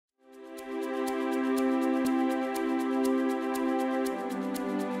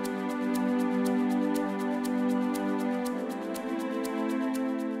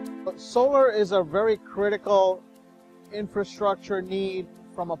Solar is a very critical infrastructure need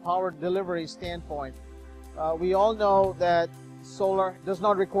from a power delivery standpoint. We all know that solar does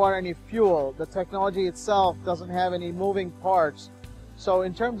not require any fuel. The technology itself doesn't have any moving parts. So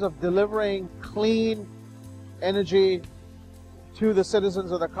in terms of delivering clean energy to the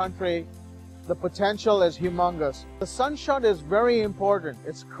citizens of the country, the potential is humongous. The Sunshot is very important.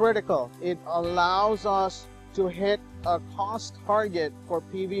 It's critical. It allows us to hit a cost target for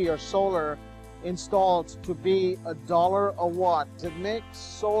PV or solar installed to be $1 a watt. It makes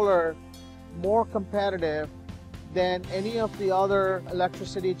solar more competitive than any of the other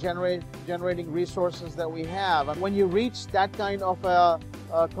electricity generating resources that we have. And when you reach that kind of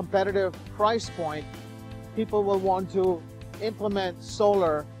a competitive price point, people will want to implement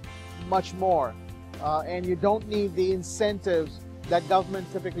solar much more. And you don't need the incentives that government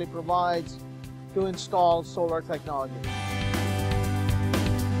typically provides to install solar technology.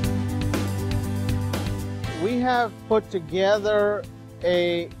 We have put together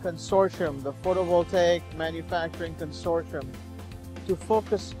a consortium, the Photovoltaic Manufacturing Consortium, to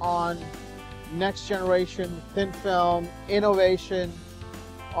focus on next generation thin film innovation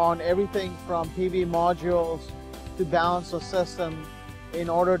on everything from PV modules to balance of system in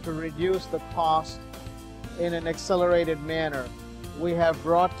order to reduce the cost in an accelerated manner. We have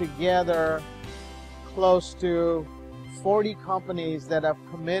brought together close to 40 companies that have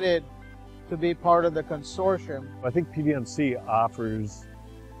committed to be part of the consortium. I think PVMC offers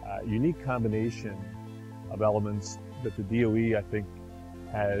a unique combination of elements that the DOE, I think,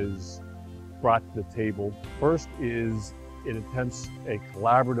 has brought to the table. First is it attempts a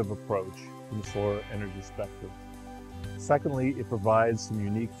collaborative approach in the solar energy spectrum. Secondly, it provides some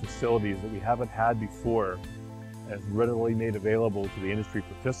unique facilities that we haven't had before as readily made available to the industry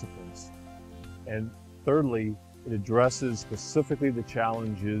participants. And thirdly, it addresses specifically the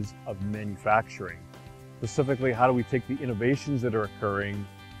challenges of manufacturing. Specifically, how do we take the innovations that are occurring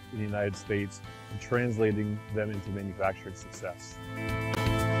in the United States and translating them into manufacturing success.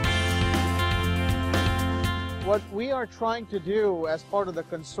 What we are trying to do as part of the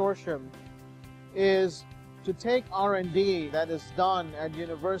consortium is to take R&D that is done at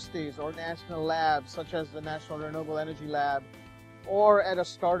universities or national labs, such as the National Renewable Energy Lab, or at a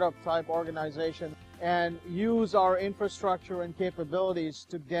startup type organization, and use our infrastructure and capabilities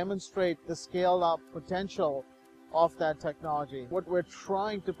to demonstrate the scaled up potential of that technology. What we're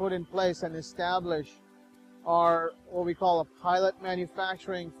trying to put in place and establish are what we call a pilot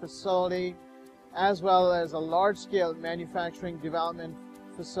manufacturing facility, as well as a large-scale manufacturing development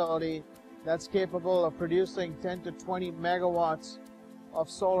facility that's capable of producing 10 to 20 megawatts of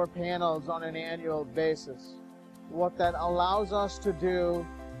solar panels on an annual basis. What that allows us to do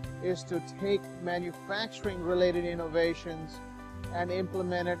is to take manufacturing-related innovations and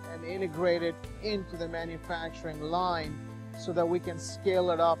implement it and integrate it into the manufacturing line so that we can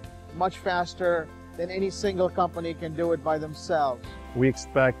scale it up much faster than any single company can do it by themselves. We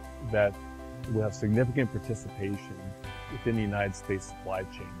expect that we'll have significant participation within the United States supply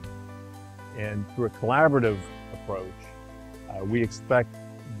chain. And through a collaborative approach, we expect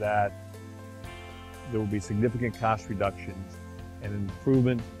that there will be significant cost reductions and an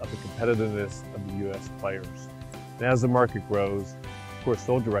improvement of the competitiveness of the U.S. players. And as the market grows, of course,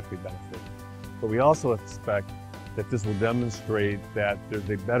 they'll directly benefit. But we also expect that this will demonstrate that there's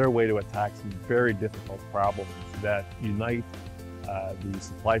a better way to attack some very difficult problems that unite the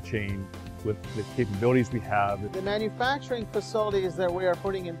supply chain with the capabilities we have. The manufacturing facilities that we are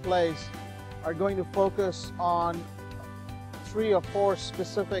putting in place are going to focus on 3 or 4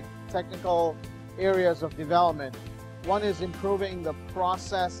 specific technical areas of development. One is improving the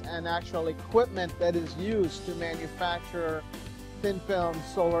process and actual equipment that is used to manufacture thin film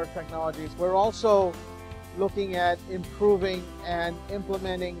solar technologies. We're also looking at improving and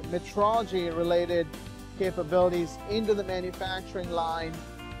implementing metrology related capabilities into the manufacturing line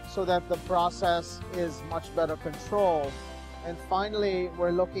so that the process is much better controlled. And finally,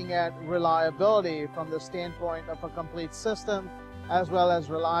 we're looking at reliability from the standpoint of a complete system, as well as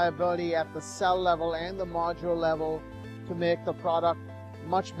reliability at the cell level and the module level to make the product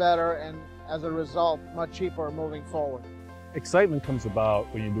much better and, as a result, much cheaper moving forward. Excitement comes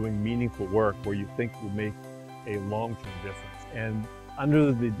about when you're doing meaningful work where you think will make a long-term difference. And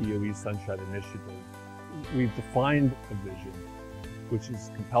under the DOE Sunshot Initiative, we've defined a vision which is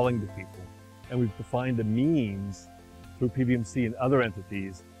compelling to people, and we've defined a means through PVMC and other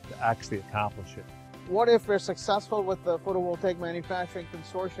entities to actually accomplish it. What if we're successful with the Photovoltaic Manufacturing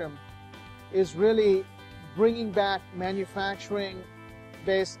Consortium is really bringing back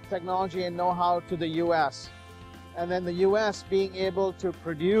manufacturing-based technology and know-how to the U.S. And then the U.S. being able to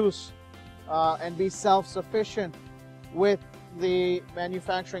produce and be self-sufficient with the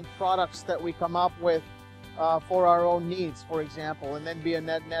manufacturing products that we come up with for our own needs, for example, and then be a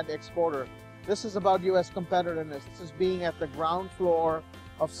net exporter. This is about U.S. competitiveness. This is being at the ground floor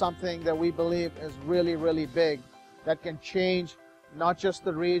of something that we believe is really, really big, that can change not just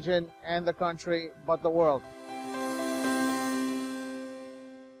the region and the country, but the world.